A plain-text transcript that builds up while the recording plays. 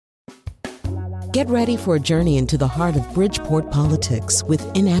Get ready for a journey into the heart of Bridgeport politics with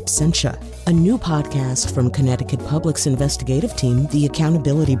In Absentia, a new podcast from Connecticut Public's investigative team, The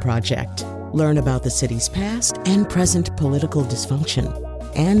Accountability Project. Learn about the city's past and present political dysfunction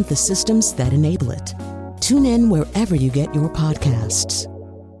and the systems that enable it. Tune in wherever you get your podcasts.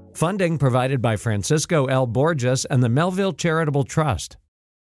 Funding provided by Francisco L. Borges and the Melville Charitable Trust.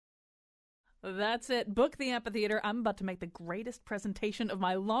 That's it. Book the amphitheater. I'm about to make the greatest presentation of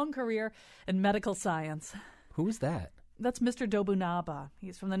my long career in medical science. Who's that? That's Mr. Dobunaba.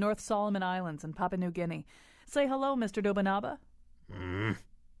 He's from the North Solomon Islands in Papua New Guinea. Say hello, Mr. Dobunaba.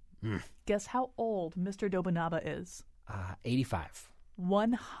 Guess how old Mr. Dobunaba is? 85.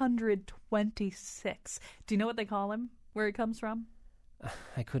 126. Do you know what they call him? Where he comes from?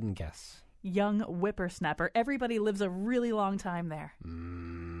 I couldn't guess. Young whippersnapper. Everybody lives a really long time there.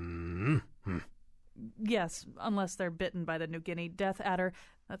 Yes, unless they're bitten by the New Guinea death adder.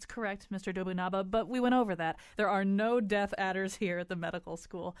 That's correct, Mr. Dobunaba, but we went over that. There are no death adders here at the medical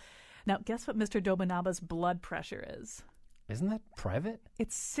school. Now, guess what Mr. Dobunaba's blood pressure is? Isn't that private?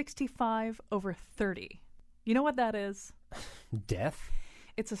 It's 65/30. You know what that is? Death?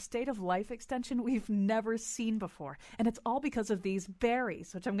 It's a state of life extension we've never seen before, and it's all because of these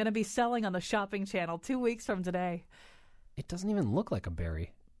berries, which I'm going to be selling on the shopping channel 2 weeks from today. It doesn't even look like a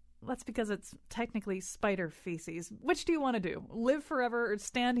berry. That's because it's technically spider feces. Which do you want to do? Live forever or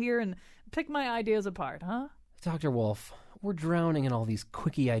stand here and pick my ideas apart, huh? Dr. Wolf, we're drowning in all these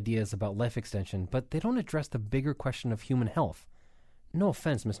quickie ideas about life extension, but they don't address the bigger question of human health. No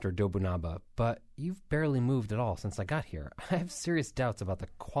offense, Mr. Dobunaba, but you've barely moved at all since I got here. I have serious doubts about the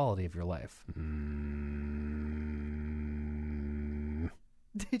quality of your life.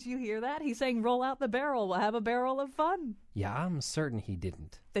 Did you hear that? He's saying roll out the barrel. We'll have a barrel of fun. Yeah, I'm certain he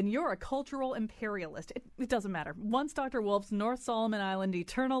didn't. Then you're a cultural imperialist. It doesn't matter. Once Dr. Wolf's North Solomon Island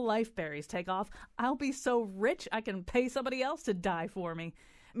eternal life berries take off, I'll be so rich I can pay somebody else to die for me.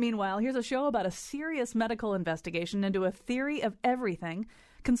 Meanwhile, here's a show about a serious medical investigation into a theory of everything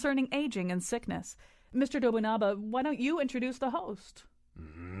concerning aging and sickness. Mr. Dobunaba, why don't you introduce the host?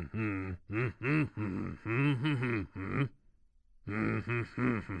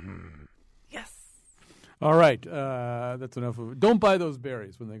 Yes. All right, that's enough of it. Don't buy those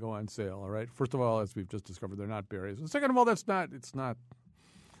berries when they go on sale, all right? First of all, as we've just discovered, they're not berries. And second of all, it's not.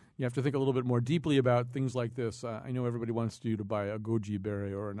 You have to think a little bit more deeply about things like this. I know everybody wants you to buy a goji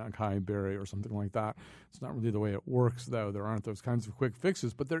berry or an acai berry or something like that. It's not really the way it works, though. There aren't those kinds of quick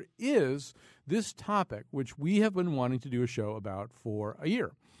fixes. But there is this topic, which we have been wanting to do a show about for a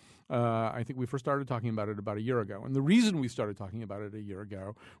year. I think we first started talking about it about a year ago. And the reason we started talking about it a year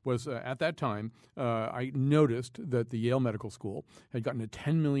ago was at that time, I noticed that the Yale Medical School had gotten a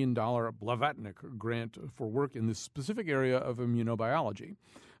 $10 million Blavatnik grant for work in this specific area of immunobiology.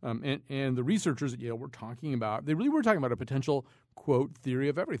 And the researchers at Yale were talking about, they really were talking about a potential, quote, theory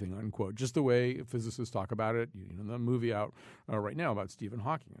of everything, unquote, just the way physicists talk about it. You know, the movie out right now about Stephen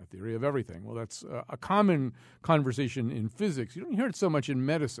Hawking, a theory of everything. Well, that's a common conversation in physics. You don't hear it so much in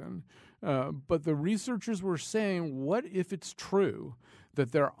medicine. But the researchers were saying, what if it's true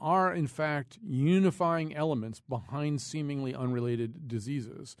that there are, in fact, unifying elements behind seemingly unrelated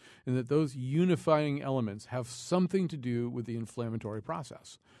diseases, and that those unifying elements have something to do with the inflammatory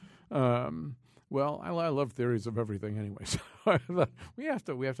process? Well, I love theories of everything anyway, so I thought we have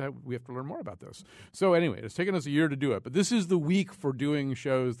to learn more about this. So anyway, it's taken us a year to do it, but this is the week for doing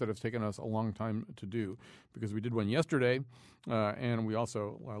shows that have taken us a long time to do, because we did one yesterday, and we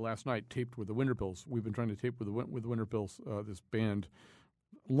also last night taped with the Winterpills. We've been trying to tape with the Winterpills, this band,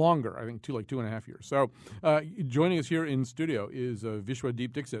 longer, I think, 2.5 years. So joining us here in studio is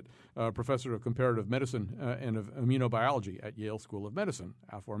Vishwadeep Dixit, professor of comparative medicine and of immunobiology at Yale School of Medicine,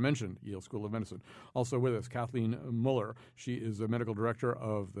 aforementioned Yale School of Medicine. Also with us, Kathleen Muller. She is the medical director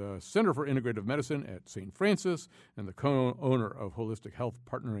of the Center for Integrative Medicine at St. Francis and the co-owner of Holistic Health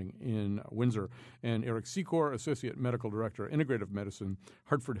Partnering in Windsor. And Eric Secor, associate medical director, Integrative Medicine,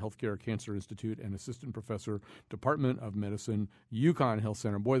 Hartford Healthcare Cancer Institute, and assistant professor, Department of Medicine, UConn Health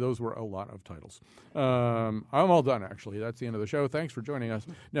Center. Boy, those were a lot of titles. I'm all done, actually. That's the end of the show. Thanks for joining us.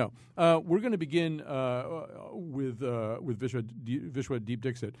 No, we're going to begin with Vishwadeep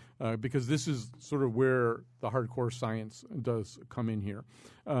Dixit because this is sort of where the hardcore science does come in here.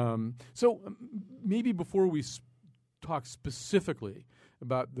 So maybe before we talk specifically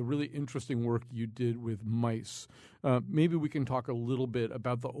about the really interesting work you did with mice, maybe we can talk a little bit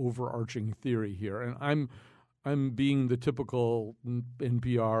about the overarching theory here. And I'm being the typical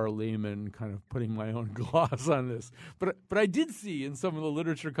NPR layman, kind of putting my own gloss on this. But I did see in some of the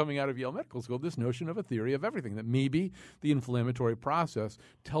literature coming out of Yale Medical School this notion of a theory of everything, that maybe the inflammatory process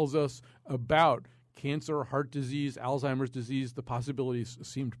tells us about cancer, heart disease, Alzheimer's disease. The possibilities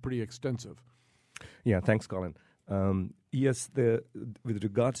seemed pretty extensive. Yeah, thanks, Colin. Yes, with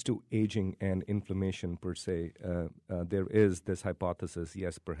regards to aging and inflammation per se, there is this hypothesis,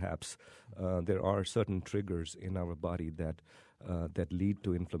 yes, perhaps there are certain triggers in our body that lead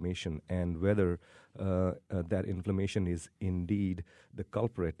to inflammation, and whether that inflammation is indeed the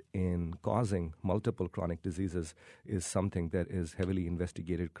culprit in causing multiple chronic diseases is something that is heavily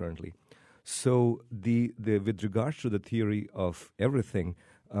investigated currently. So with regards to the theory of everything,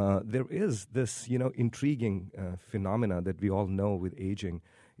 there is this, intriguing phenomena that we all know with aging,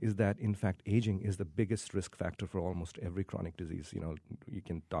 is that, in fact, aging is the biggest risk factor for almost every chronic disease. You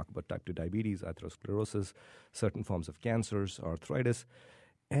can talk about type 2 diabetes, atherosclerosis, certain forms of cancers, arthritis.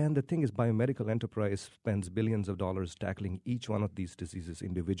 And the thing is, biomedical enterprise spends billions of dollars tackling each one of these diseases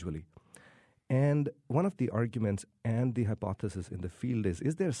individually. And one of the arguments and the hypothesis in the field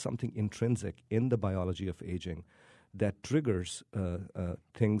is there something intrinsic in the biology of aging that triggers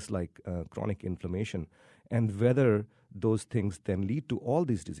things like chronic inflammation, and whether those things then lead to all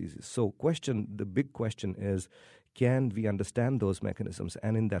these diseases. So the big question is, can we understand those mechanisms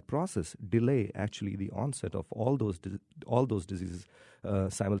and in that process delay actually the onset of all those diseases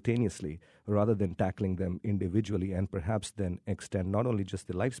simultaneously, rather than tackling them individually, and perhaps then extend not only just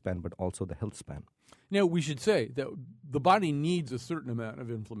the lifespan but also the health span? Now, we should say that the body needs a certain amount of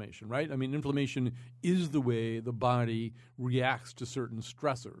inflammation, right? I mean, inflammation is the way the body reacts to certain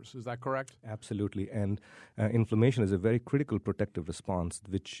stressors. Is that correct? Absolutely. And inflammation is a very critical protective response,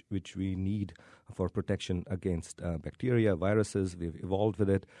 which we need for protection against bacteria, viruses. We've evolved with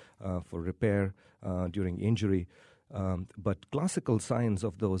it for repair during injury. But classical signs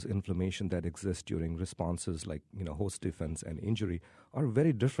of those inflammation that exist during responses like host defense and injury are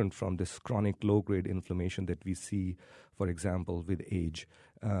very different from this chronic low-grade inflammation that we see, for example, with age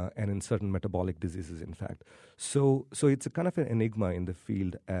and in certain metabolic diseases, in fact. So it's a kind of an enigma in the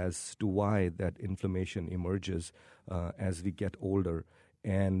field as to why that inflammation emerges as we get older,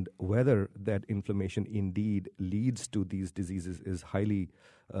 and whether that inflammation indeed leads to these diseases is highly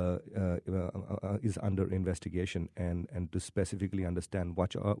is under investigation, and to specifically understand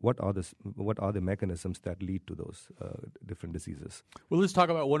what are the mechanisms that lead to those different diseases. Well, let's talk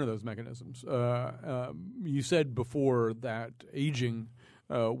about one of those mechanisms. You said before that aging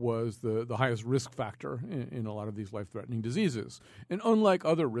was the highest risk factor in a lot of these life-threatening diseases. And unlike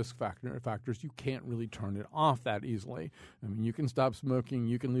other risk factors, you can't really turn it off that easily. I mean, you can stop smoking,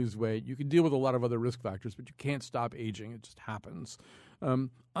 you can lose weight, you can deal with a lot of other risk factors, but you can't stop aging. It just happens.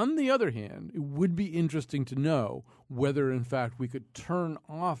 On the other hand, it would be interesting to know whether, in fact, we could turn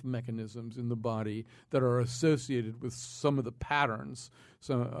off mechanisms in the body that are associated with some of the patterns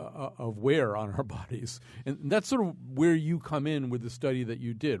of wear on our bodies. And that's sort of where you come in with the study that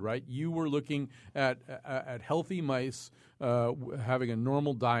you did, right? You were looking at healthy mice having a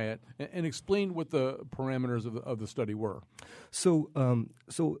normal diet, and explain what the parameters of the study were. So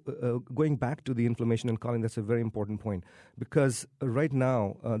going back to the inflammation, and Colin, that's a very important point, because right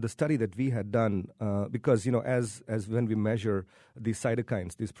now the study that we had done, because as when we measure these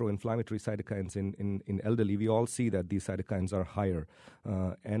cytokines, these pro-inflammatory cytokines in elderly, we all see that these cytokines are higher,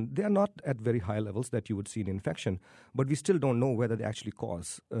 and they are not at very high levels that you would see in infection, but we still don't know whether they actually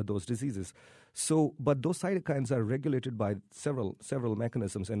cause those diseases. So, but those cytokines are regulated by several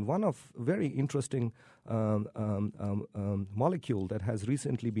mechanisms, and one of very interesting molecule that has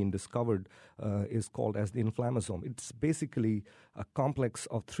recently been discovered is called as the inflammasome. It's basically a complex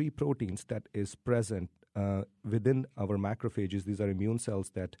of 3 proteins that is present within our macrophages. These are immune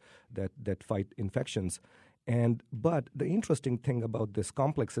cells that fight infections. But the interesting thing about this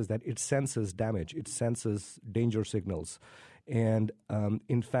complex is that it senses damage, it senses danger signals. And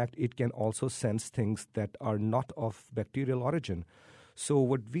in fact, it can also sense things that are not of bacterial origin. So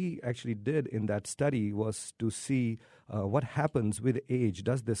what we actually did in that study was to see what happens with age.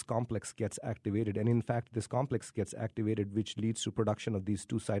 Does this complex gets activated? And in fact, this complex gets activated, which leads to production of these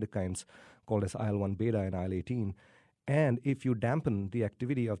 2 cytokines called as IL-1 beta and IL-18. And if you dampen the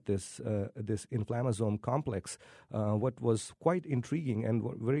activity of this inflammasome complex, what was quite intriguing and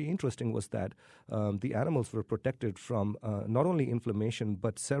very interesting was that the animals were protected from not only inflammation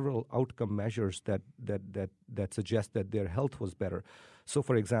but several outcome measures that suggest that their health was better. So,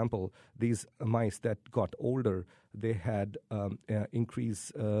 for example, these mice that got older, they had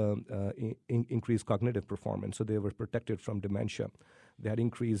increased cognitive performance, so they were protected from dementia. They had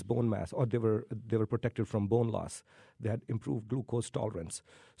increased bone mass, or they were protected from bone loss. They had improved glucose tolerance.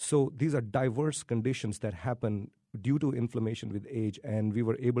 So these are diverse conditions that happen due to inflammation with age, and we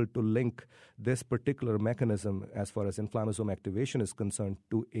were able to link this particular mechanism as far as inflammasome activation is concerned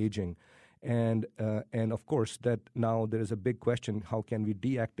to aging. And of course, that now there is a big question: how can we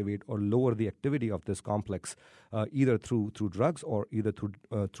deactivate or lower the activity of this complex, either through drugs or either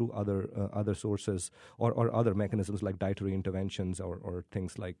through other sources or other mechanisms like dietary interventions or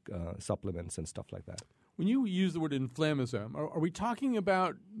things like supplements and stuff like that. When you use the word inflammasome, are we talking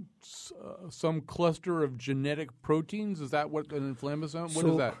about some cluster of genetic proteins? Is that what an inflammasome? What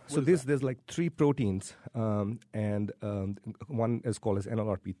is that? There's like 3 proteins, and one is called as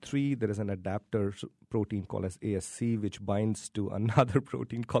NLRP3. There is an adapter protein called as ASC, which binds to another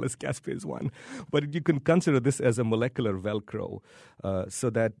protein called as caspase-1. But you can consider this as a molecular Velcro, so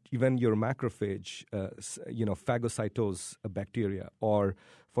that even your macrophage, phagocytose a bacteria, or,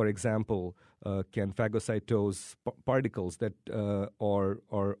 for example, can phagocytose particles that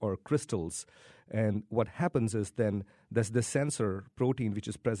or crystals. And what happens is then there's the sensor protein which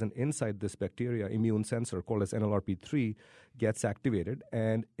is present inside this bacteria, immune sensor called as NLRP3, gets activated,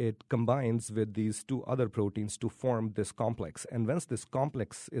 and it combines with these 2 other proteins to form this complex. And once this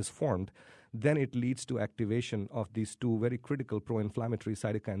complex is formed, then it leads to activation of these 2 very critical pro-inflammatory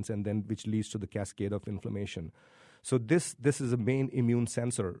cytokines, and then which leads to the cascade of inflammation. So this is a main immune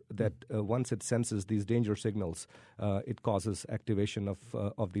sensor that once it senses these danger signals, it causes activation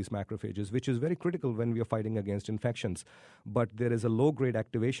of these macrophages, which is very critical when we are fighting against infections. But there is a low-grade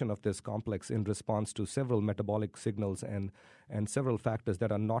activation of this complex in response to several metabolic signals and several factors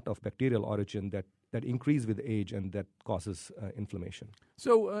that are not of bacterial origin that increase with age and that causes inflammation.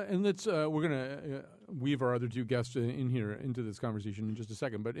 So, and let's we're going to weave our other 2 guests into this conversation in just a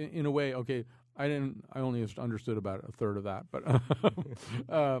second. But in a way, okay, I only understood about a third of that, but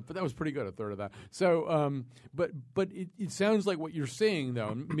but that was pretty good, a third of that. So, but it sounds like what you're saying,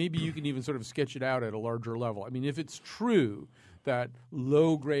 though. Maybe you can even sort of sketch it out at a larger level. I mean, if it's true that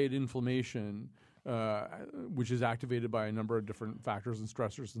low-grade inflammation, which is activated by a number of different factors and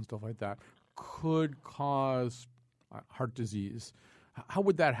stressors and stuff like that, could cause heart disease, how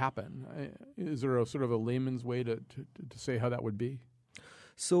would that happen? Is there a sort of a layman's way to say how that would be?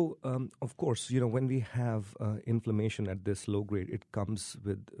 So, of course, when we have inflammation at this low grade, it comes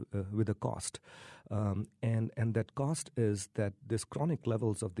with a cost. And that cost is that these chronic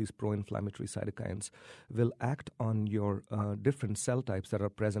levels of these pro-inflammatory cytokines will act on your different cell types that are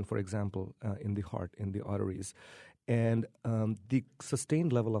present, for example, in the heart, in the arteries. And the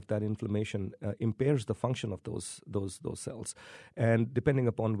sustained level of that inflammation impairs the function of those cells. And depending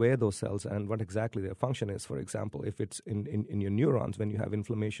upon where those cells and what exactly their function is, for example, if it's in your neurons, when you have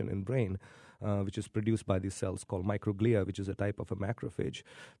inflammation in brain, which is produced by these cells called microglia, which is a type of a macrophage,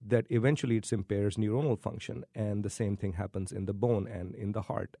 that eventually it impairs neuronal function. And the same thing happens in the bone and in the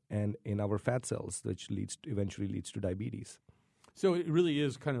heart and in our fat cells, which eventually leads to diabetes. So it really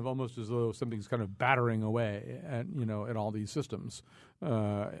is kind of almost as though something's kind of battering away at all these systems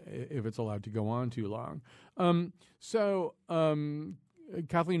if it's allowed to go on too long.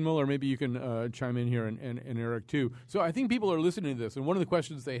 Kathleen Muller, maybe you can chime in here, and Eric too. So I think people are listening to this, and one of the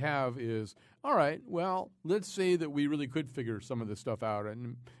questions they have is, all right, well, let's say that we really could figure some of this stuff out,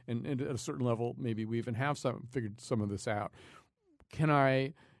 and at a certain level, maybe we even have figured some of this out. Can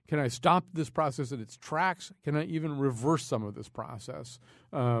I stop this process in its tracks? Can I even reverse some of this process?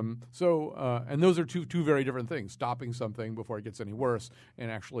 And those are two very different things, stopping something before it gets any worse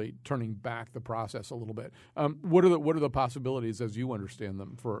and actually turning back the process a little bit. What are the possibilities as you understand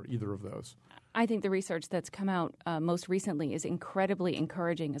them for either of those? I think the research that's come out most recently is incredibly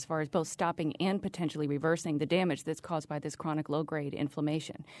encouraging as far as both stopping and potentially reversing the damage that's caused by this chronic low-grade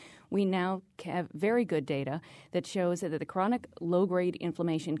inflammation. We now have very good data that shows that the chronic low-grade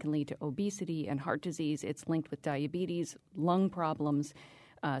inflammation can lead to obesity and heart disease. It's linked with diabetes, lung problems,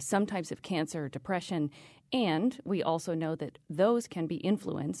 some types of cancer, depression, and we also know that those can be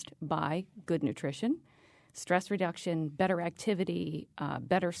influenced by good nutrition, stress reduction, better activity,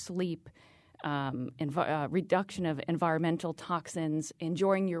 better sleep, reduction of environmental toxins,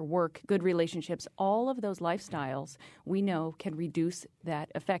 enjoying your work, good relationships, all of those lifestyles we know can reduce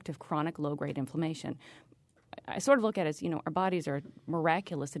that effect of chronic low-grade inflammation. I sort of look at it as, our bodies are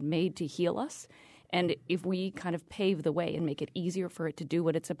miraculous and made to heal us. And if we kind of pave the way and make it easier for it to do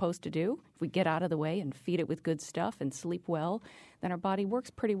what it's supposed to do, if we get out of the way and feed it with good stuff and sleep well, then our body works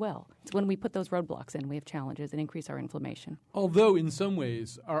pretty well. It's when we put those roadblocks in, we have challenges and increase our inflammation. Although in some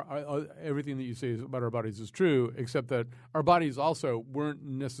ways, everything that you say about our bodies is true, except that our bodies also weren't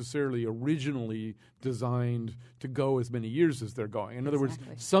necessarily originally designed to go as many years as they're going. In other words,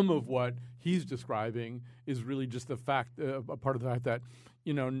 some of what he's describing is really just the fact, a part of the fact that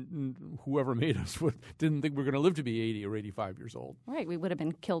whoever made us didn't think we were going to live to be 80 or 85 years old. Right. We would have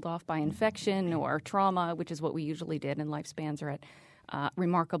been killed off by infection or trauma, which is what we usually did, and lifespans are at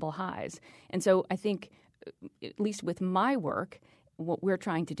remarkable highs. And so I think, at least with my work, what we're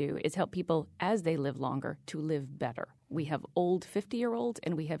trying to do is help people as they live longer to live better. We have old 50-year-olds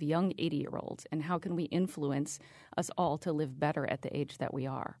and we have young 80-year-olds. And how can we influence us all to live better at the age that we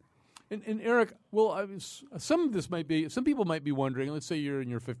are? And Eric, well, some of this might be, some people might be wondering, let's say you're in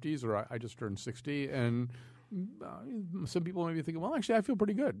your 50s or I just turned 60, and some people might be thinking, well, actually, I feel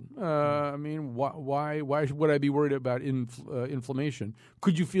pretty good. I mean, why would I be worried about inflammation?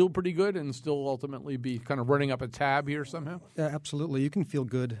 Could you feel pretty good and still ultimately be kind of running up a tab here somehow? Absolutely. You can feel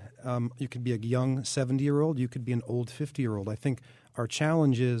good. You could be a young 70-year-old. You could be an old 50-year-old. I think our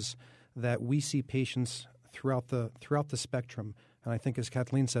challenge is that we see patients throughout the spectrum. And I think, as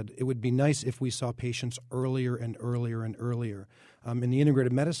Kathleen said, it would be nice if we saw patients earlier and earlier and earlier. In the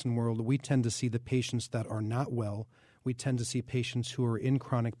integrated medicine world, we tend to see the patients that are not well. We tend to see patients who are in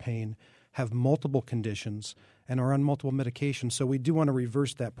chronic pain, have multiple conditions, and are on multiple medications. So we do want to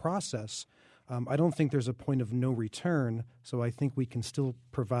reverse that process. I don't think there's a point of no return, so I think we can still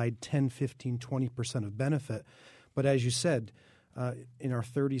provide 10, 15, 20% of benefit. But as you said, in our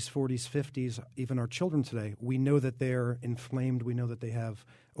 30s, 40s, 50s, even our children today, we know that they're inflamed. We know that they have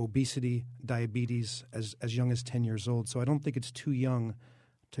obesity, diabetes as young as 10 years old. So I don't think it's too young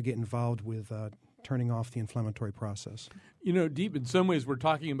to get involved with turning off the inflammatory process. Deep, in some ways, we're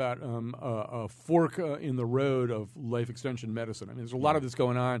talking about a fork in the road of life extension medicine. I mean, there's a lot of this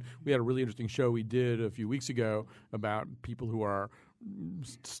going on. We had a really interesting show we did a few weeks ago about people who are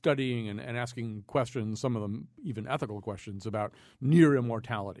studying and asking questions, some of them even ethical questions about near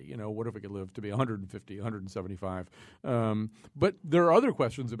immortality. What if we could live to be 150, 175? But there are other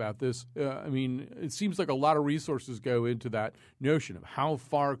questions about this. I mean, it seems like a lot of resources go into that notion of how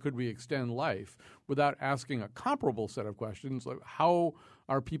far could we extend life without asking a comparable set of questions, like how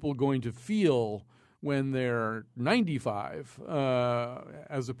are people going to feel when they're 95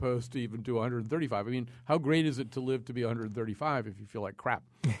 as opposed to even to 135. I mean, how great is it to live to be 135 if you feel like crap?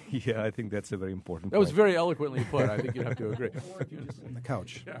 Yeah, I think that's a very important point. That was very eloquently put. I think you'd have to agree. Or if you're just on the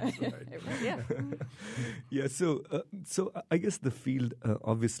couch. Yeah, that's right. Yeah. Yeah, so I guess the field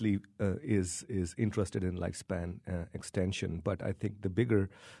obviously is interested in lifespan extension, but I think the bigger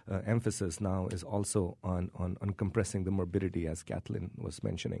emphasis now is also on compressing the morbidity, as Kathleen was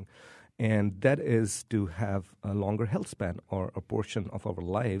mentioning. And that is to have a longer health span or a portion of our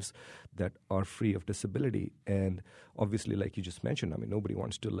lives that are free of disability. And obviously, like you just mentioned, I mean, nobody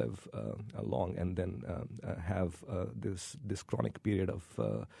wants to live long and then have this chronic period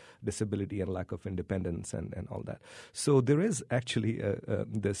of disability and lack of independence and all that. So there is actually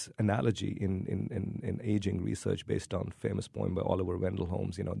this analogy in aging research based on a famous poem by Oliver Wendell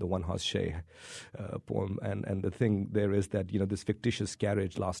Holmes, the One-Horse Shay poem. And the thing there is that, this fictitious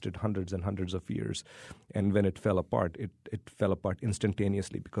carriage lasted hundreds and hundreds of years. And when it fell apart, it fell apart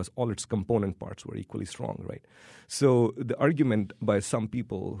instantaneously because all its component parts were equally strong, right? So the argument by some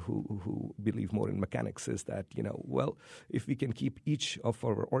people who believe more in mechanics is that, well, if we can keep each of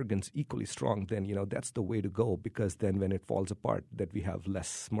our organs equally strong, then, that's the way to go, because then when it falls apart, that we have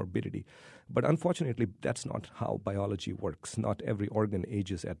less morbidity. But unfortunately, that's not how biology works. Not every organ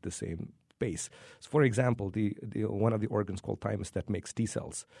ages at the same pace. So for example, the one of the organs called thymus that makes T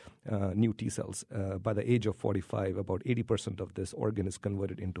cells, new T cells, by the age of 45, about 80% of this organ is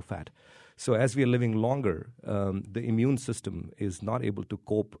converted into fat. So as we are living longer, the immune system is not able to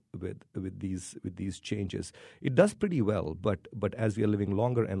cope with these changes. It does pretty well, but as we are living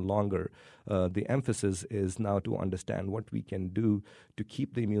longer and longer, the emphasis is now to understand what we can do to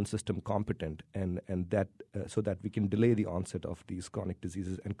keep the immune system competent, and that so that we can delay the onset of these chronic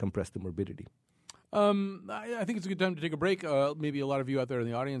diseases and compress the morbidity. I think it's a good time to take a break. Maybe a lot of you out there in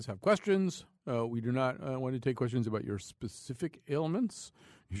the audience have questions. We do not want to take questions about your specific ailments.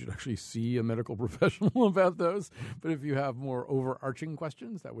 You should actually see a medical professional about those. But if you have more overarching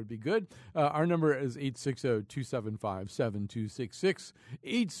questions, that would be good. Our number is 860-275-7266,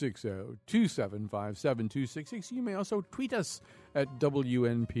 860-275-7266. You may also tweet us at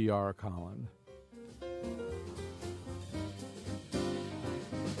WNPR Colin.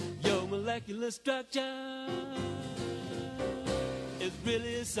 molecular structure is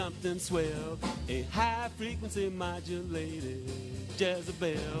really something swell. A high-frequency modulated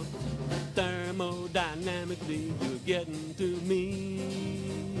Jezebel. Thermodynamically, you're getting to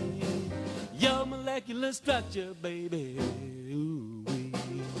me. Your molecular structure, baby. Ooh-wee.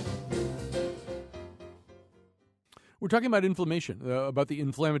 We're talking about inflammation, about the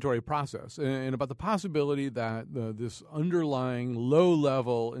inflammatory process, and about the possibility that this underlying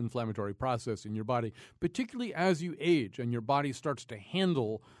low-level inflammatory process in your body, particularly as you age and your body starts to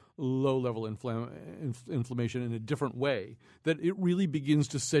handle low-level inflammation in a different way, that it really begins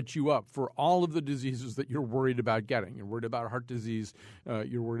to set you up for all of the diseases that you're worried about getting. You're worried about heart disease,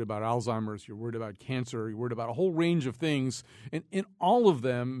 you're worried about Alzheimer's, you're worried about cancer, you're worried about a whole range of things, and all of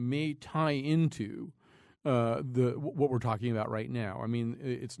them may tie into what we're talking about right now. I mean,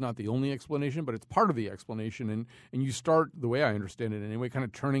 it's not the only explanation, but it's part of the explanation. And you start, the way I understand it anyway, kind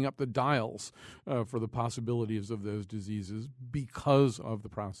of turning up the dials for the possibilities of those diseases because of the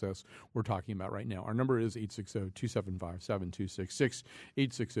process we're talking about right now. Our number is 860-275-7266,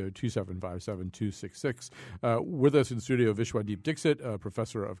 860-275-7266. With us in studio, Vishwadeep Dixit,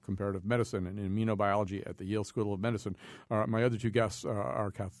 professor of comparative medicine and immunobiology at the Yale School of Medicine. My other two guests are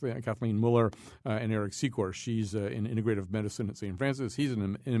Kathleen Muller and Eric Secor. She's in integrative medicine at St. Francis. He's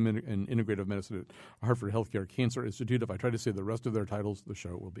in integrative medicine at Hartford Healthcare Cancer Institute. If I try to say the rest of their titles, the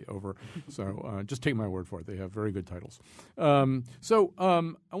show will be over. So just take my word for it. They have very good titles. I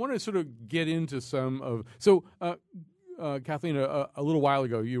want to sort of get into some of Kathleen, a little while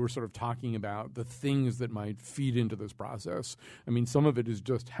ago, you were sort of talking about the things that might feed into this process. I mean, some of it is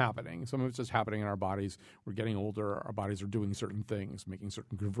just happening. Some of it's just happening in our bodies. We're getting older. Our bodies are doing certain things, making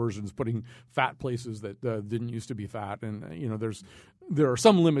certain conversions, putting fat places that didn't used to be fat. And, there are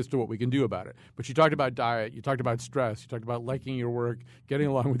some limits to what we can do about it. But you talked about diet. You talked about stress. You talked about liking your work, getting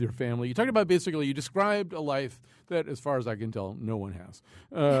along with your family. You talked about basically, you described a life that, as far as I can tell, no one has.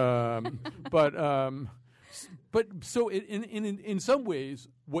 But so in some ways,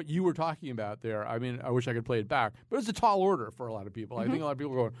 what you were talking about there, I mean, I wish I could play it back, but it's a tall order for a lot of people. Mm-hmm. I think a lot of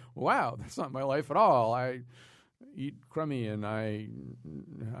people are going, wow, that's not my life at all. I eat crummy and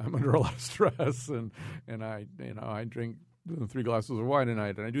I'm under a lot of stress and I drink 3 glasses of wine a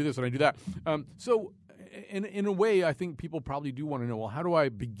night and I do this and I do that. So in a way, I think people probably do want to know, well, how do I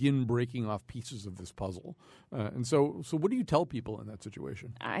begin breaking off pieces of this puzzle? And so what do you tell people in that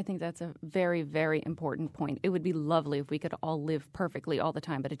situation? I think that's a very, very important point. It would be lovely if we could all live perfectly all the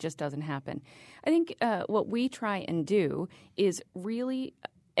time, but it just doesn't happen. I think what we try and do is really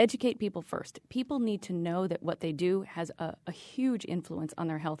educate people first. People need to know that what they do has a huge influence on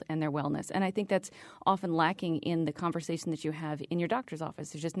their health and their wellness. And I think that's often lacking in the conversation that you have in your doctor's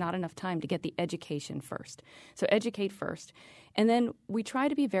office. There's just not enough time to get the education first. So educate first. And then we try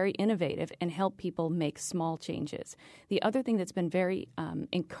to be very innovative and help people make small changes. The other thing that's been very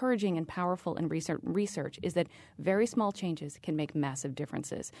encouraging and powerful in research is that very small changes can make massive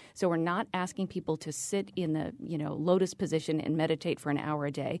differences. So we're not asking people to sit in the lotus position and meditate for an hour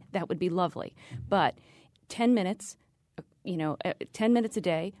a day. That would be lovely. But 10 minutes, 10 minutes a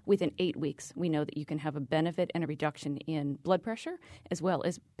day within 8 weeks, we know that you can have a benefit and a reduction in blood pressure as well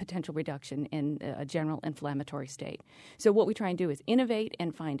as potential reduction in a general inflammatory state. So what we try and do is innovate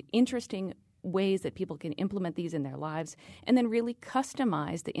and find interesting ways that people can implement these in their lives and then really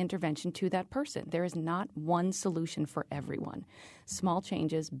customize the intervention to that person. There is not one solution for everyone. Small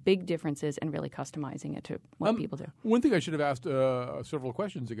changes, big differences, and really customizing it to what people do. One thing I should have asked several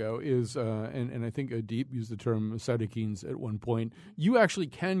questions ago is, and I think Deep used the term cytokines at one point, you actually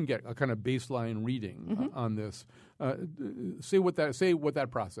can get a kind of baseline reading on this. Say what that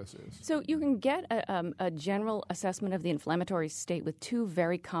process is. So you can get a general assessment of the inflammatory state with 2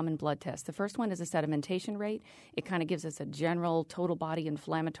 very common blood tests. The first one is a sedimentation rate. It kind of gives us a general total body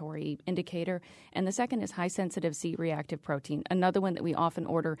inflammatory indicator. And the second is high-sensitive C-reactive protein, another one that we often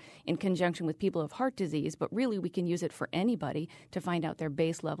order in conjunction with people who have heart disease, but really we can use it for anybody to find out their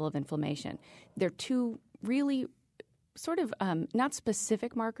base level of inflammation. They're 2 really sort of not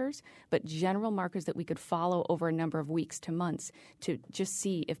specific markers, but general markers that we could follow over a number of weeks to months to just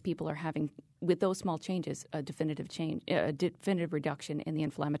see if people are having, with those small changes, a definitive reduction in the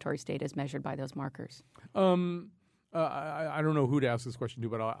inflammatory state as measured by those markers. I don't know who to ask this question to,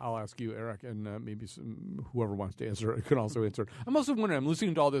 but I'll ask you, Eric, and maybe whoever wants to answer it can also answer it. I'm also wondering, I'm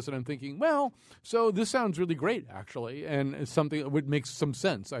listening to all this and I'm thinking, well, so this sounds really great, actually, and it's something that would make some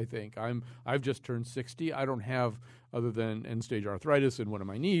sense, I think. I've just turned 60. I don't have, other than end-stage arthritis in one of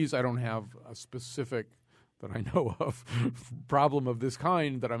my knees, I don't have a specific that I know of problem of this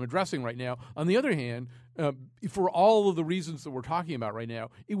kind that I'm addressing right now. On the other hand, for all of the reasons that we're talking about right now,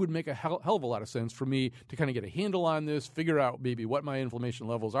 it would make a hell of a lot of sense for me to kind of get a handle on this, figure out maybe what my inflammation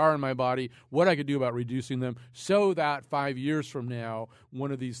levels are in my body, what I could do about reducing them, so that 5 years from now,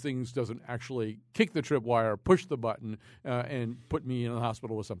 one of these things doesn't actually kick the tripwire, push the button, and put me in the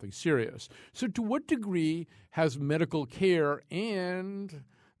hospital with something serious. So to what degree has medical care and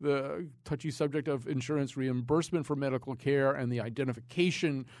the touchy subject of insurance reimbursement for medical care and the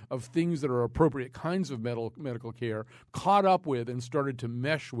identification of things that are appropriate kinds of medical care caught up with and started to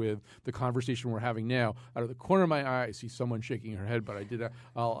mesh with the conversation we're having now? Out of the corner of my eye, I see someone shaking her head, but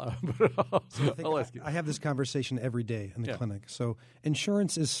I'll ask you. I have this conversation every day in the clinic. So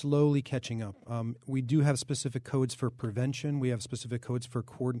insurance is slowly catching up. We do have specific codes for prevention. We have specific codes for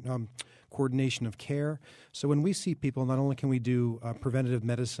coordination of care. So when we see people, not only can we do preventative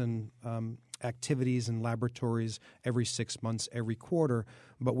medicine activities in laboratories every 6 months, every quarter,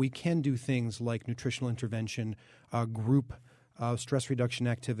 but we can do things like nutritional intervention, group stress reduction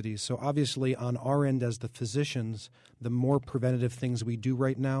activities. So obviously on our end as the physicians, the more preventative things we do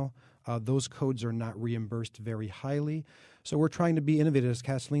right now, those codes are not reimbursed very highly. So we're trying to be innovative, as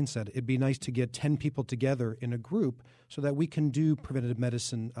Kathleen said. It'd be nice to get 10 people together in a group so that we can do preventative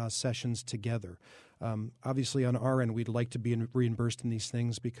medicine sessions together. Obviously, on our end, we'd like to be reimbursed in these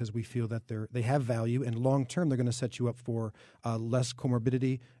things because we feel that they have value, and long-term, they're going to set you up for less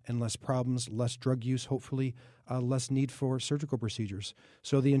comorbidity and less problems, less drug use, hopefully, less need for surgical procedures.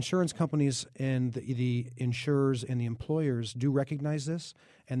 So the insurance companies and the insurers and the employers do recognize this,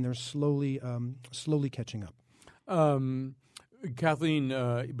 and they're slowly catching up. Kathleen,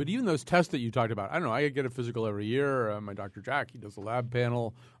 but even those tests that you talked about, I don't know, I get a physical every year. My Dr. Jack, he does a lab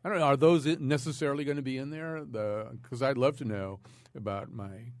panel. I don't know, are those necessarily going to be in there? Because I'd love to know about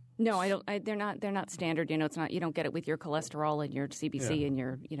my... No, I don't. They're not standard. It's not. You don't get it with your cholesterol and your CBC and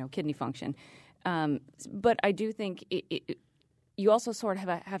your kidney function. But I do think you also sort of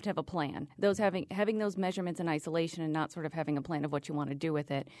have to have a plan. Having those measurements in isolation and not sort of having a plan of what you want to do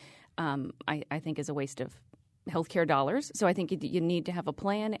with it, I think is a waste of healthcare dollars. So I think you need to have a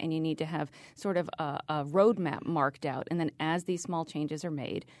plan, and you need to have sort of a roadmap marked out. And then as these small changes are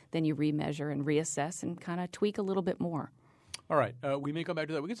made, then you remeasure and reassess and kind of tweak a little bit more. All right. We may come back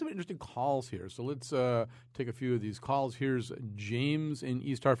to that. We get some interesting calls here. So let's take a few of these calls. Here's James in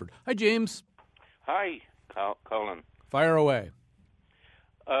East Hartford. Hi, James. Hi, Colin. Fire away.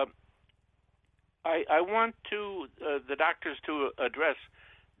 I want the doctors to address,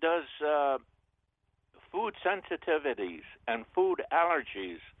 does food sensitivities and food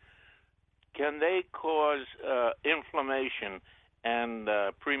allergies, can they cause inflammation and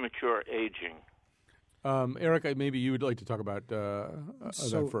premature aging? Eric, maybe you would like to talk about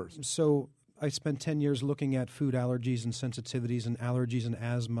that first. So I spent 10 years looking at food allergies and sensitivities and allergies and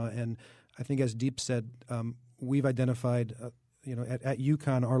asthma, and I think as Deep said, we've identified, at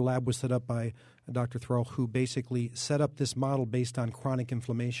UConn, our lab was set up by Dr. Thrall, who basically set up this model based on chronic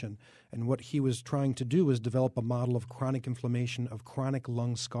inflammation. And what he was trying to do was develop a model of chronic inflammation, of chronic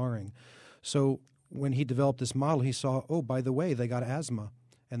lung scarring. So when he developed this model, he saw, oh, by the way, they got asthma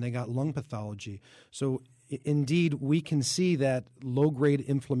and they got lung pathology. So indeed, we can see that low-grade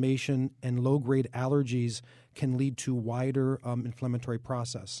inflammation and low-grade allergies can lead to wider inflammatory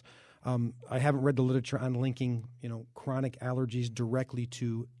process. I haven't read the literature on linking, chronic allergies directly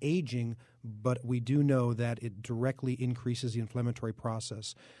to aging, but we do know that it directly increases the inflammatory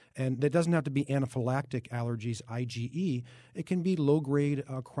process. And that doesn't have to be anaphylactic allergies, IgE. It can be low-grade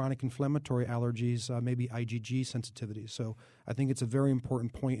chronic inflammatory allergies, maybe IgG sensitivity. So I think it's a very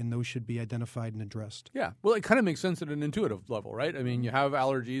important point, and those should be identified and addressed. Yeah. Well, it kind of makes sense at an intuitive level, right? I mean, you have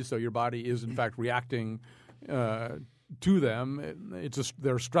allergies, so your body is, in fact, reacting to them.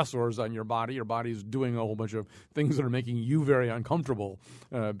 They're stressors on your body. Your body's doing a whole bunch of things that are making you very uncomfortable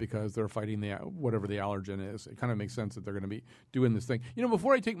because they're fighting whatever the allergen is. It kind of makes sense that they're going to be doing this thing.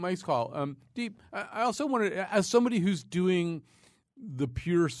 Before I take Mike's call, Deep, I also wanted, as somebody who's doing the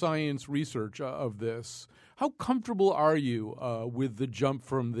pure science research of this, how comfortable are you with the jump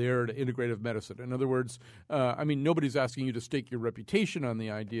from there to integrative medicine? In other words, nobody's asking you to stake your reputation on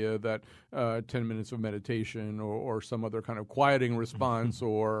the idea that 10 minutes of meditation or some other kind of quieting response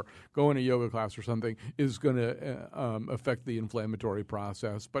or going to yoga class or something is going to affect the inflammatory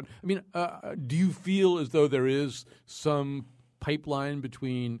process. But, do you feel as though there is some pipeline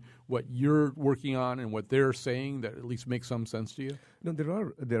between what you're working on and what they're saying that at least makes some sense to you? No,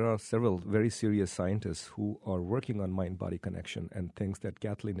 there are several very serious scientists who are working on mind-body connection and things that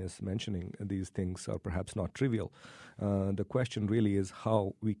Kathleen is mentioning. These things are perhaps not trivial. The question really is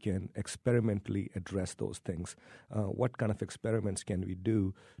how we can experimentally address those things. What kind of experiments can we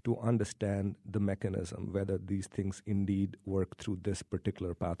do to understand the mechanism, whether these things indeed work through this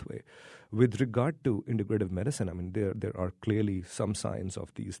particular pathway? With regard to integrative medicine, I mean, there are clearly some signs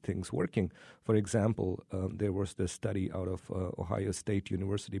of these things working. For example, there was this study out of Ohio State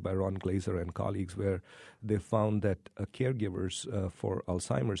University by Ron Glaser and colleagues where they found that caregivers for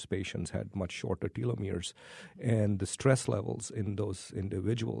Alzheimer's patients had much shorter telomeres, and the stress levels in those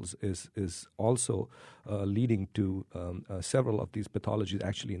individuals is also leading to several of these pathologies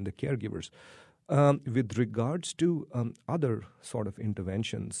actually in the caregivers. With regards to other sort of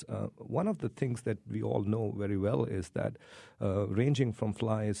interventions, one of the things that we all know very well is that ranging from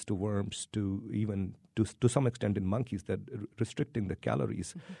flies to worms to even to some extent in monkeys, that restricting the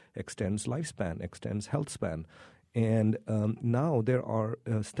calories extends lifespan, extends health span. And now there are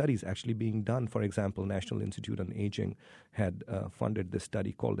studies actually being done. For example, National Institute on Aging had funded this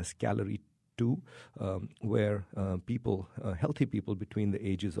study called as Calorie 2, where healthy people between the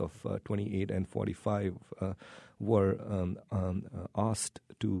ages of 28 and 45 were asked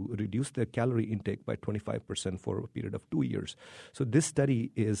to reduce their calorie intake by 25% for a period of 2 years. So this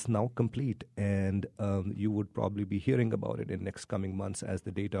study is now complete, and you would probably be hearing about it in next coming months as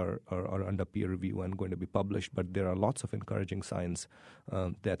the data are under peer review and going to be published. But there are lots of encouraging signs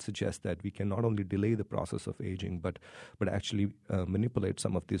that suggest that we can not only delay the process of aging, but actually manipulate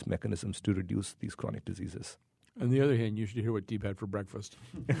some of these mechanisms to reduce these chronic diseases. On the other hand, you should hear what Deep had for breakfast.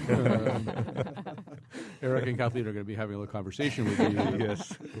 Eric and Kathleen are going to be having a little conversation with you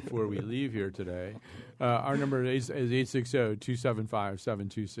before we leave here today. Our number is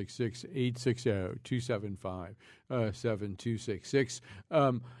 860-275-7266, 860-275-7266.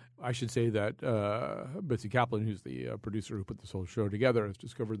 I should say that Betsy Kaplan, who's the producer who put this whole show together, has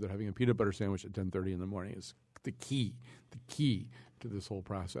discovered that having a peanut butter sandwich at 10:30 in the morning is the key to this whole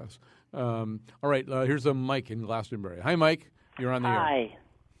process. All right, here's a Mike in Glastonbury. Hi, Mike. You're on the air.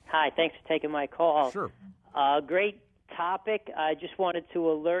 Hi. Thanks for taking my call. Sure. Great topic. I just wanted to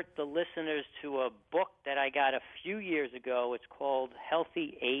alert the listeners to a book that I got a few years ago. It's called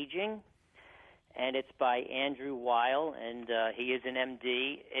Healthy Aging, and it's by Andrew Weil, and he is an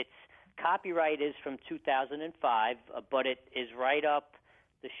MD. Its copyright is from 2005, but it is right up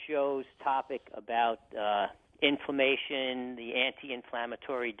the show's topic about inflammation, the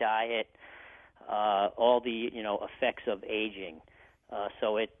anti-inflammatory diet, all the effects of aging.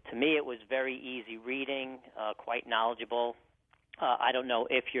 So to me it was very easy reading, quite knowledgeable. I don't know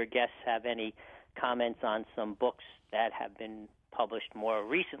if your guests have any comments on some books that have been published more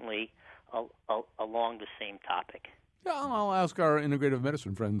recently along the same topic. Yeah, I'll ask our integrative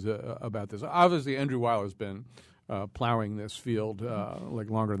medicine friends about this. Obviously, Andrew Weil has been plowing this field like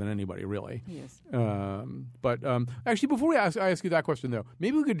longer than anybody, really. Yes. But actually, before I ask you that question, though,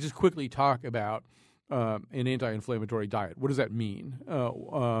 maybe we could just quickly talk about an anti-inflammatory diet. What does that mean? A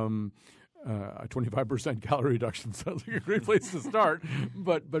 25% calorie reduction sounds like a great place to start.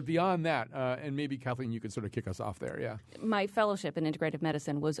 But beyond that, and maybe, Kathleen, you could sort of kick us off there, yeah. My fellowship in integrative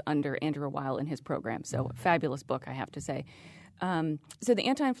medicine was under Andrew Weil in his program, so fabulous book, I have to say. So the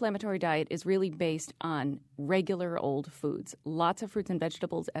anti-inflammatory diet is really based on regular old foods. Lots of fruits and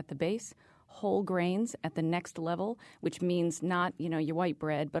vegetables at the base, whole grains at the next level, which means not, your white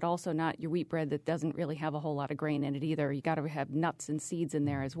bread, but also not your wheat bread that doesn't really have a whole lot of grain in it either. You got to have nuts and seeds in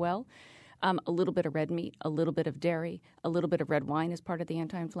there as well. A little bit of red meat, a little bit of dairy, a little bit of red wine is part of the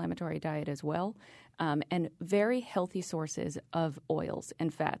anti-inflammatory diet as well, and very healthy sources of oils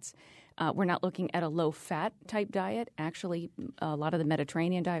and fats. We're not looking at a low-fat type diet. Actually, a lot of the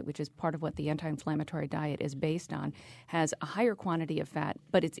Mediterranean diet, which is part of what the anti-inflammatory diet is based on, has a higher quantity of fat,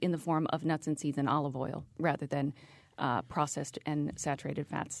 but it's in the form of nuts and seeds and olive oil rather than processed and saturated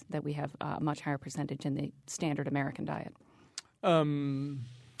fats that we have a much higher percentage in the standard American diet.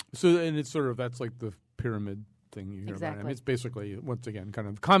 So, and it's sort of, that's like the pyramid thing you hear about. I mean, it's basically, once again, kind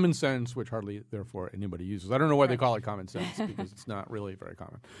of common sense, which hardly, therefore, anybody uses. I don't know why they call it common sense, because it's not really very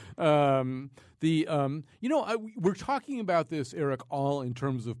common. We're talking about this, Eric, all in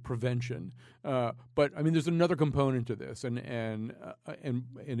terms of prevention. But I mean, there's another component to this, and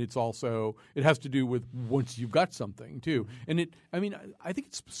it's also, it has to do with once you've got something too. And I think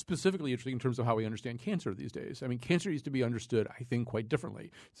it's specifically interesting in terms of how we understand cancer these days. I mean, cancer used to be understood, I think, quite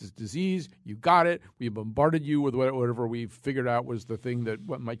differently. It's a disease, you got it, we bombarded you with whatever we figured out was the thing that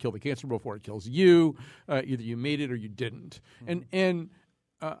might kill the cancer before it kills you. Either you made it or you didn't. And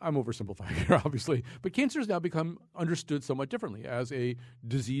I'm oversimplifying here, obviously, but cancer has now become understood somewhat differently as a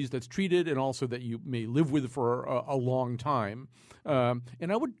disease that's treated and also that you may live with for a long time.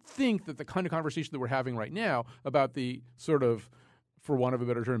 And I would think that the kind of conversation that we're having right now about the sort of, for want of a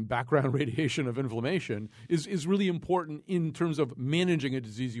better term, background radiation of inflammation is really important in terms of managing a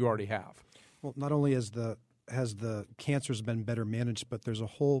disease you already have. Well, not only has the cancers been better managed, but there's a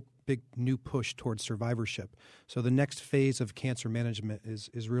whole big new push towards survivorship. So the next phase of cancer management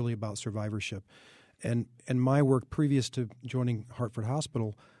is really about survivorship. And my work previous to joining Hartford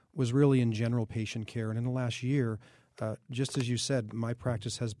Hospital was really in general patient care. And in the last year, just as you said, my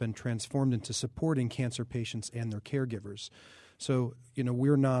practice has been transformed into supporting cancer patients and their caregivers. So,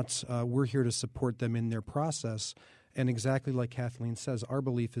 we're here to support them in their process. And exactly like Kathleen says, our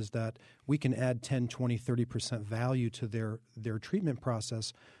belief is that we can add 10, 20, 30% value to their treatment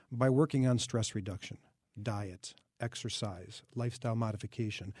process by working on stress reduction, diet, exercise, lifestyle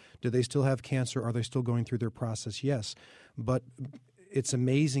modification. Do they still have cancer? Are they still going through their process? Yes. But it's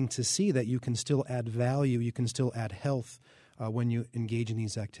amazing to see that you can still add value, you can still add health when you engage in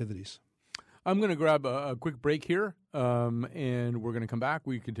these activities. I'm going to grab a quick break here, and we're going to come back.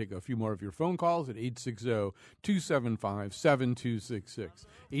 We can take a few more of your phone calls at 860-275-7266,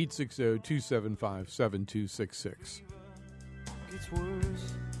 860-275-7266. Gets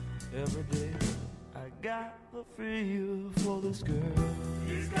worse every day. I got the fever for this girl.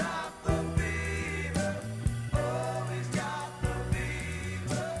 He's got the fever. Oh, he's got the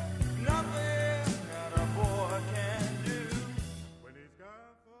fever. Nothing that a boy can do when he's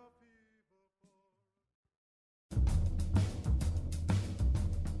got the fever.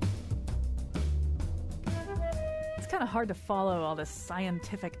 It's kind of hard to follow all this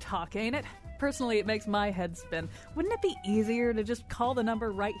scientific talk, ain't it? Personally, it makes my head spin. Wouldn't it be easier to just call the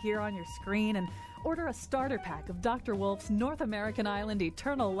number right here on your screen and order a starter pack of Dr. Wolf's North American Island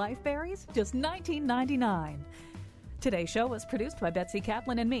Eternal Life Berries? Just $19.99. Today's show was produced by Betsy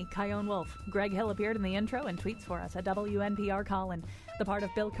Kaplan and me, Kyone Wolf. Greg Hill appeared in the intro and tweets for us at WNPR Colin. The part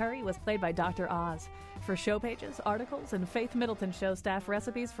of Bill Curry was played by Dr. Oz. For show pages, articles, and Faith Middleton Show staff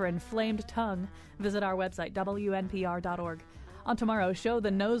recipes for inflamed tongue, visit our website, WNPR.org. On tomorrow's show, the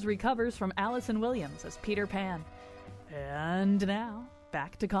nose recovers from Allison Williams as Peter Pan. And now,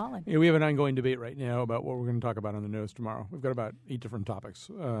 back to Colin. Yeah, we have an ongoing debate right now about what we're going to talk about on the nose tomorrow. We've got about 8 different topics.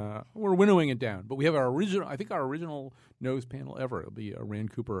 We're winnowing it down, but we have our original nose panel ever. It'll be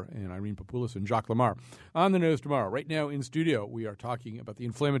Rand Cooper and Irene Papoulis and Jacques Lamar on the nose tomorrow. Right now in studio, we are talking about the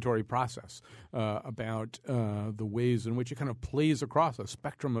inflammatory process, about the ways in which it kind of plays across a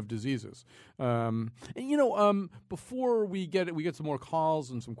spectrum of diseases. Before we get some more calls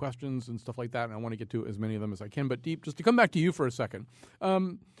and some questions and stuff like that, and I want to get to as many of them as I can. But Deep, just to come back to you for a second.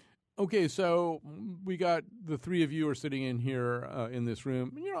 Okay, so we got the three of you are sitting in here in this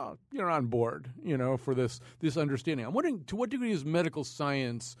room. You're on board, for this understanding. I'm wondering, to what degree is medical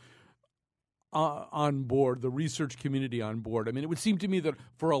science on board, the research community on board? I mean, it would seem to me that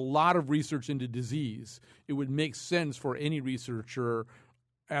for a lot of research into disease, it would make sense for any researcher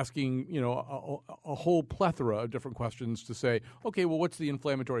asking, a whole plethora of different questions to say, okay, well, what's the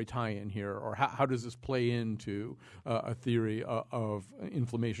inflammatory tie-in here? Or how does this play into a theory of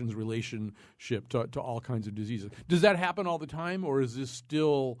inflammation's relationship to all kinds of diseases? Does that happen all the time, or is this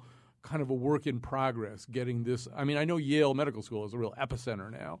still kind of a work in progress getting this? I mean, I know Yale Medical School is a real epicenter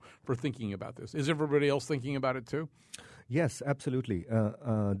now for thinking about this. Is everybody else thinking about it too? Yes, absolutely.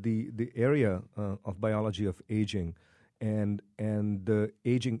 The area of biology of aging and the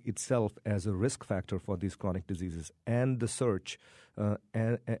aging itself as a risk factor for these chronic diseases, and the search to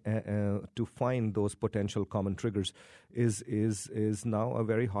find those potential common triggers is now a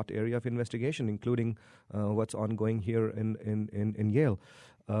very hot area of investigation, including what's ongoing here in Yale.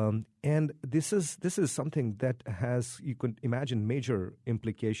 And this is something that has, you could imagine, major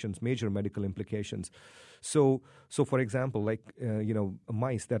implications, major medical implications. So for example, like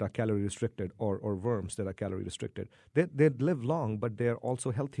mice that are calorie restricted or worms that are calorie restricted, they live long, but they are also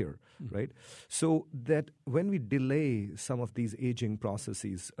healthier, right? So that when we delay some of these aging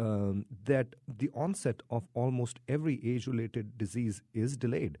processes, that the onset of almost every age-related disease is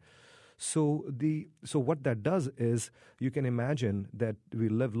delayed. So what that does is, you can imagine that we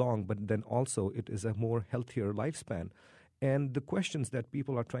live long, but then also it is a more healthier lifespan. And the questions that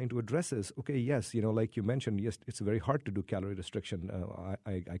people are trying to address is, okay, yes, like you mentioned, yes, it's very hard to do calorie restriction.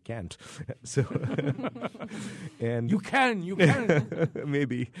 I can't. So, and you can.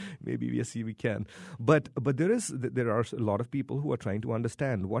 maybe yes, we can. But there are a lot of people who are trying to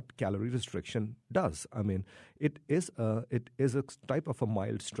understand what calorie restriction does. I mean, it is a type of a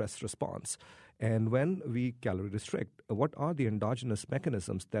mild stress response. And when we calorie restrict, what are the endogenous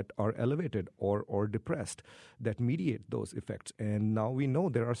mechanisms that are elevated or depressed that mediate those effects? And now we know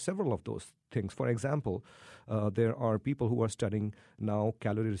there are several of those things. For example, there are people who are studying now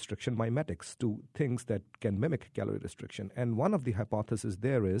calorie restriction mimetics to things that can mimic calorie restriction. And one of the hypotheses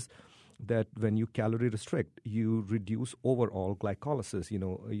there is that when you calorie restrict, you reduce overall glycolysis,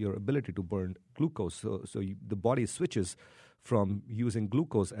 your ability to burn glucose. So the body switches from using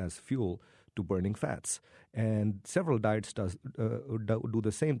glucose as fuel to burning fats. And several diets do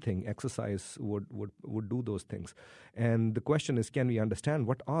the same thing. Exercise would do those things. And the question is, can we understand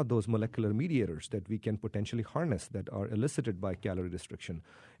what are those molecular mediators that we can potentially harness that are elicited by calorie restriction?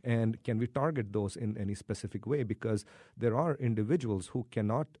 And can we target those in any specific way? Because there are individuals who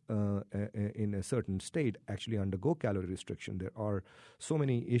cannot, in a certain state, actually undergo calorie restriction. There are so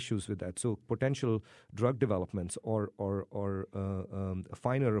many issues with that. So potential drug developments or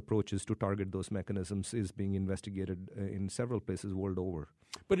finer approaches to target those mechanisms is being investigated in several places world over.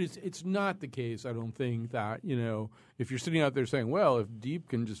 But it's not the case, I don't think, that, if you're sitting out there saying, well, if Deep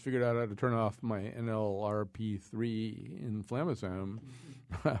can just figure out how to turn off my NLRP3 inflammasome,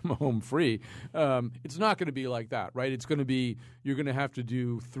 I'm home free. It's not going to be like that, right? It's going to be, you're going to have to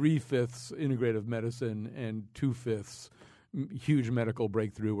do 3/5 integrative medicine and 2/5 huge medical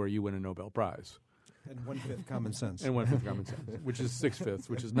breakthrough where you win a Nobel Prize. And 1/5 common sense. And 1/5 common sense, which is 6/5,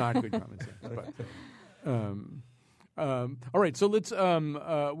 which is not good common sense. But, all right, so let's.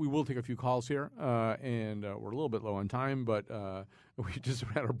 We will take a few calls here, and we're a little bit low on time, but we just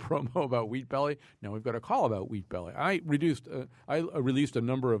had a promo about Wheat Belly. Now we've got a call about Wheat Belly. I released a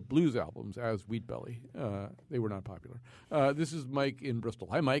number of blues albums as Wheat Belly. They were not popular. This is Mike in Bristol.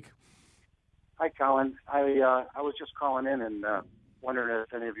 Hi, Mike. Hi, Colin. I was just calling in and wondering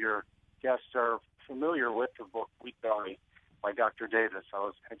if any of your guests are familiar with the book Wheat Belly by Dr. Davis.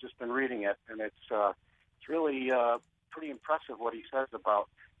 I've just been reading it, and it's really pretty impressive what he says about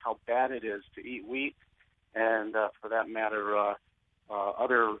how bad it is to eat wheat, and for that matter,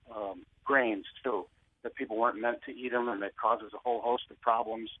 other grains too. That people weren't meant to eat them, and it causes a whole host of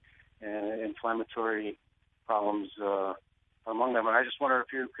problems and inflammatory problems among them. And I just wonder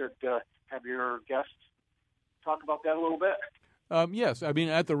if you could have your guests talk about that a little bit. Yes. I mean,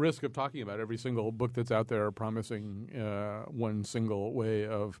 at the risk of talking about every single book that's out there promising one single way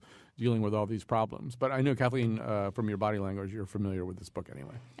of dealing with all these problems. But I know, Kathleen, from your body language, you're familiar with this book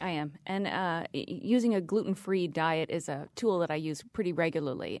anyway. I am. And using a gluten-free diet is a tool that I use pretty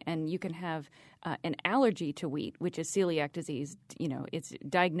regularly. And you can have an allergy to wheat, which is celiac disease. It's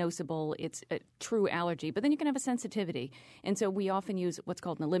diagnosable. It's a true allergy. But then you can have a sensitivity. And so we often use what's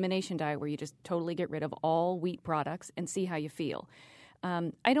called an elimination diet, where you just totally get rid of all wheat products and see how you feel.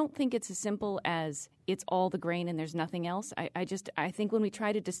 I don't think it's as simple as it's all the grain and there's nothing else. I think when we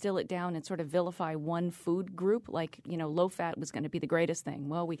try to distill it down and sort of vilify one food group, like, low fat was going to be the greatest thing.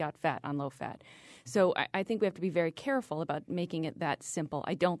 Well, we got fat on low fat. So I think we have to be very careful about making it that simple.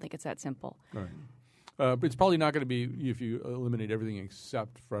 I don't think it's that simple. Right. But it's probably not going to be if you eliminate everything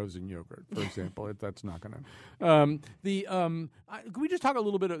except frozen yogurt, for example. That's not going to. Can we just talk a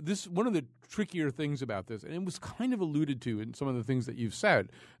little bit of this? One of the trickier things about this, and it was kind of alluded to in some of the things that you've said,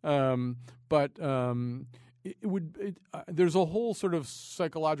 there's a whole sort of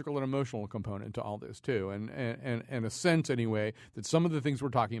psychological and emotional component to all this too, and a sense anyway that some of the things we're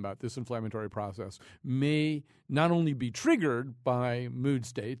talking about, this inflammatory process, may not only be triggered by mood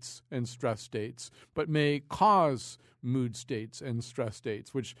states and stress states, but may cause mood states and stress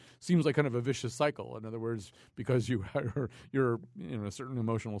states, which seems like kind of a vicious cycle. In other words, because you're in a certain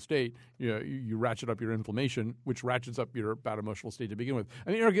emotional state, you ratchet up your inflammation, which ratchets up your bad emotional state to begin with.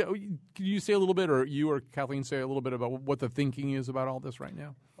 I mean, Eric, can you say a little bit, or you or Kathleen say a little bit about what the thinking is about all this right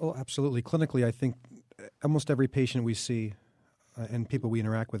now? Oh, absolutely. Clinically, I think almost every patient we see and people we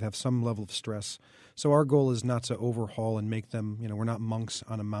interact with have some level of stress. So our goal is not to overhaul and make them, we're not monks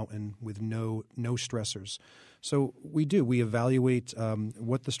on a mountain with no stressors. So we evaluate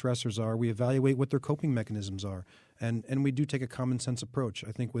what the stressors are. We evaluate what their coping mechanisms are. And we do take a common sense approach,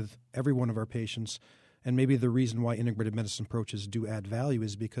 I think, with every one of our patients. And maybe the reason why integrative medicine approaches do add value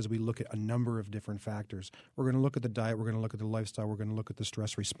is because we look at a number of different factors. We're going to look at the diet. We're going to look at the lifestyle. We're going to look at the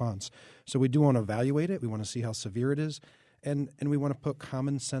stress response. So we do want to evaluate it. We want to see how severe it is. And we want to put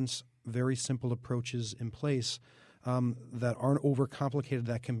common sense, very simple approaches in place that aren't overcomplicated,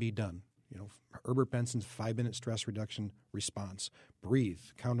 that can be done. Herbert Benson's 5-minute stress reduction response. breathe,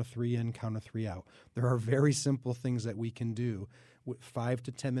 count of 3 in, count of 3 out. There are very simple things that we can do with 5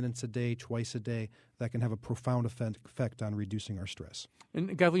 to 10 minutes a day, twice a day, that can have a profound effect on reducing our stress.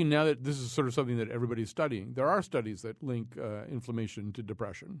 And Kathleen, now that this is sort of something that everybody's studying, there are studies that link inflammation to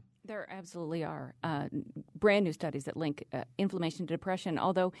depression. There absolutely are brand new studies that link inflammation to depression,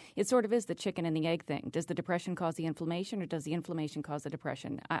 although it sort of is the chicken and the egg thing. Does the depression cause the inflammation, or does the inflammation cause the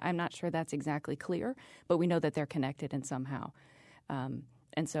depression? I'm not sure that's exactly clear, but we know that they're connected in somehow.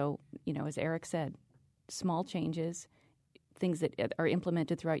 And so, as Eric said, small changes, things that are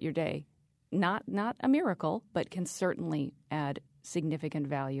implemented throughout your day, not a miracle, but can certainly add significant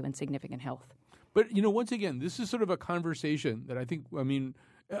value and significant health. But, once again, this is sort of a conversation that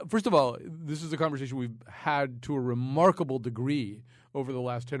first of all, this is a conversation we've had to a remarkable degree over the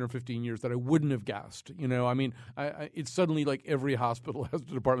last 10 or 15 years that I wouldn't have guessed. It's suddenly like every hospital has a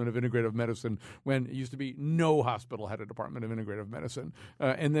department of integrative medicine when it used to be no hospital had a department of integrative medicine.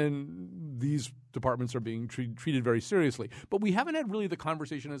 And then these departments are being treated very seriously. But we haven't had really the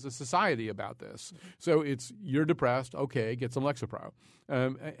conversation as a society about this. So it's, you're depressed, okay, get some Lexapro.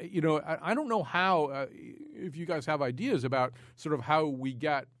 I don't know how, if you guys have ideas about sort of how we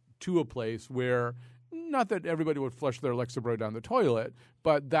get to a place where, not that everybody would flush their Lexapro down the toilet,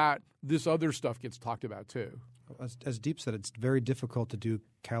 but that this other stuff gets talked about too. As Deep said, it's very difficult to do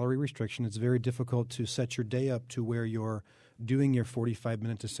calorie restriction. It's very difficult to set your day up to where you're doing your 45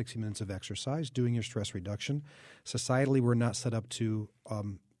 minutes to 60 minutes of exercise, doing your stress reduction. Societally, we're not set up to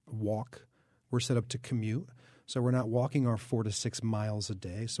walk. We're set up to commute. So we're not walking our 4 to 6 miles a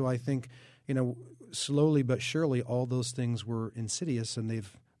day. So I think, slowly but surely, all those things were insidious, and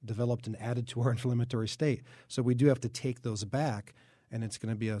they've developed and added to our inflammatory state. So we do have to take those back, and it's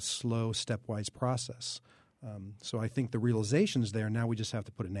going to be a slow, stepwise process. So I think the realization's there. Now we just have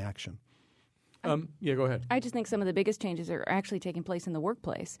to put it in action. Yeah, go ahead. I just think some of the biggest changes are actually taking place in the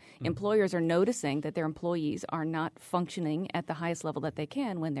workplace. Employers are noticing that their employees are not functioning at the highest level that they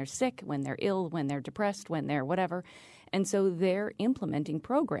can when they're sick, when they're ill, when they're depressed, when they're whatever. And so they're implementing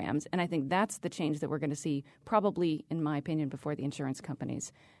programs, and I think that's the change that we're going to see probably, in my opinion, before the insurance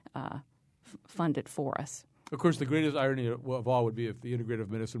companies fund it for us. Of course, the greatest irony of all would be if the integrative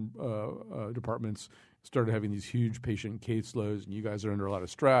medicine departments started having these huge patient caseloads, and you guys are under a lot of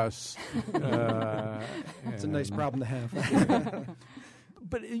stress. It's a nice problem to have.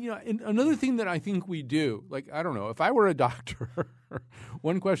 But, another thing that I think we do, I don't know, if I were a doctor,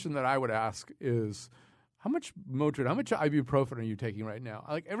 one question that I would ask is, how much Motrin, how much ibuprofen are you taking right now?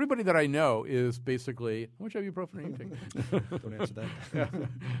 Everybody that I know is basically, how much ibuprofen are you taking? Don't answer that.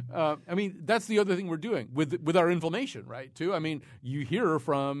 Yeah. That's the other thing we're doing with our inflammation, right, too? You hear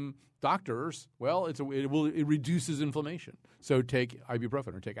from doctors, well, it reduces inflammation. So take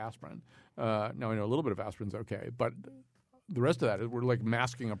ibuprofen or take aspirin. Now, I know a little bit of aspirin's okay, but the rest of that, we're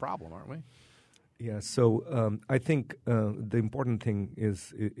masking a problem, aren't we? Yeah, so I think the important thing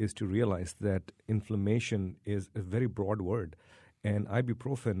is to realize that inflammation is a very broad word, and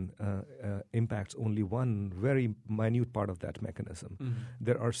ibuprofen impacts only one very minute part of that mechanism. Mm-hmm.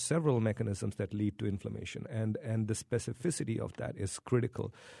 There are several mechanisms that lead to inflammation, and the specificity of that is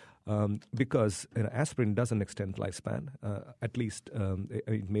critical. Because aspirin doesn't extend lifespan, at least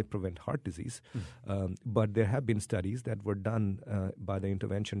it may prevent heart disease. But there have been studies that were done by the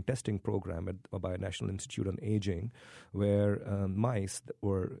intervention testing program by National Institute on Aging, where mice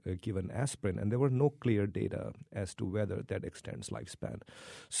were given aspirin, and there were no clear data as to whether that extends lifespan.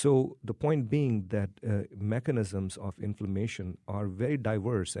 So the point being that mechanisms of inflammation are very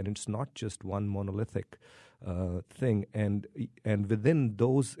diverse, and it's not just one monolithic thing, and within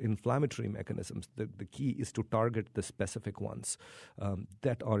those inflammatory mechanisms, the key is to target the specific ones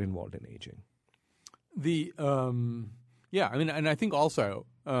that are involved in aging. And I think also,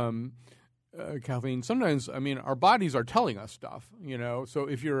 Kathleen, sometimes our bodies are telling us stuff, So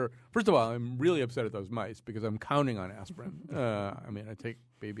if first of all, I'm really upset at those mice because I'm counting on aspirin. I take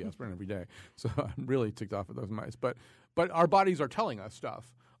baby aspirin every day, so I'm really ticked off at those mice. But our bodies are telling us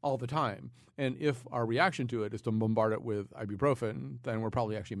stuff all the time. And if our reaction to it is to bombard it with ibuprofen, then we're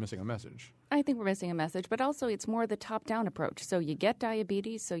probably actually missing a message. I think we're missing a message, but also it's more the top-down approach. So you get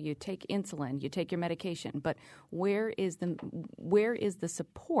diabetes, so you take insulin, you take your medication, but where is the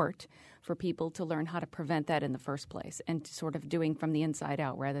support for people to learn how to prevent that in the first place and sort of doing from the inside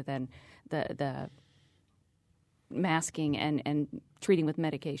out rather than the masking and treating with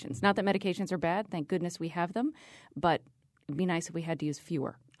medications. Not that medications are bad, thank goodness we have them, but it'd be nice if we had to use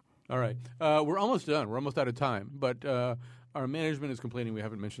fewer. All right. We're almost done. We're almost out of time. But our management is complaining we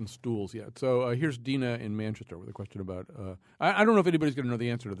haven't mentioned stools yet. So here's Dina in Manchester with a question about I don't know if anybody's going to know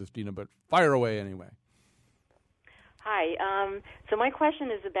the answer to this, Dina, but fire away anyway. Hi. So my question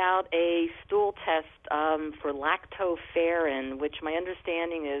is about a stool test for lactoferrin, which my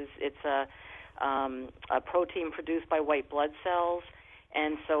understanding is it's a protein produced by white blood cells,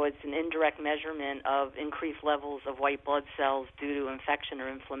 and so it's an indirect measurement of increased levels of white blood cells due to infection or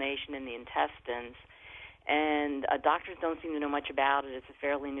inflammation in the intestines. And doctors don't seem to know much about it. It's a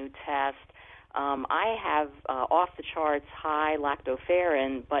fairly new test. I have off-the-charts high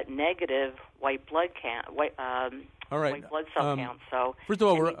lactoferrin, but negative white blood count. All right. White blood cell count. So first of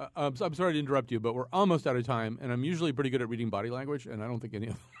all, I'm sorry to interrupt you, but we're almost out of time, and I'm usually pretty good at reading body language, and I don't think any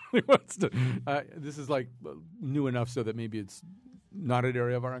of them wants to. This is like new enough so that maybe it's not an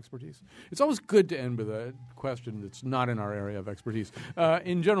area of our expertise. It's always good to end with a question that's not in our area of expertise.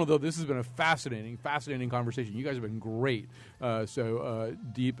 In general, though, this has been a fascinating conversation. You guys have been great. So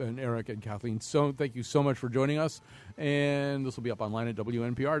Deep and Eric and Kathleen, so thank you so much for joining us. And this will be up online at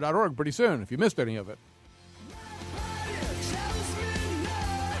WNPR.org pretty soon if you missed any of it.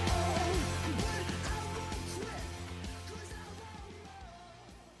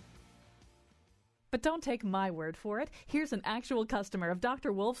 But don't take my word for it. Here's an actual customer of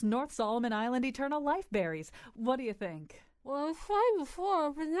Dr. Wolf's North Solomon Island Eternal Life Berries. What do you think? Well, I was fine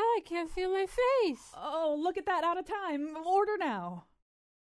before, but now I can't feel my face. Oh, look at that, out of time. Order now.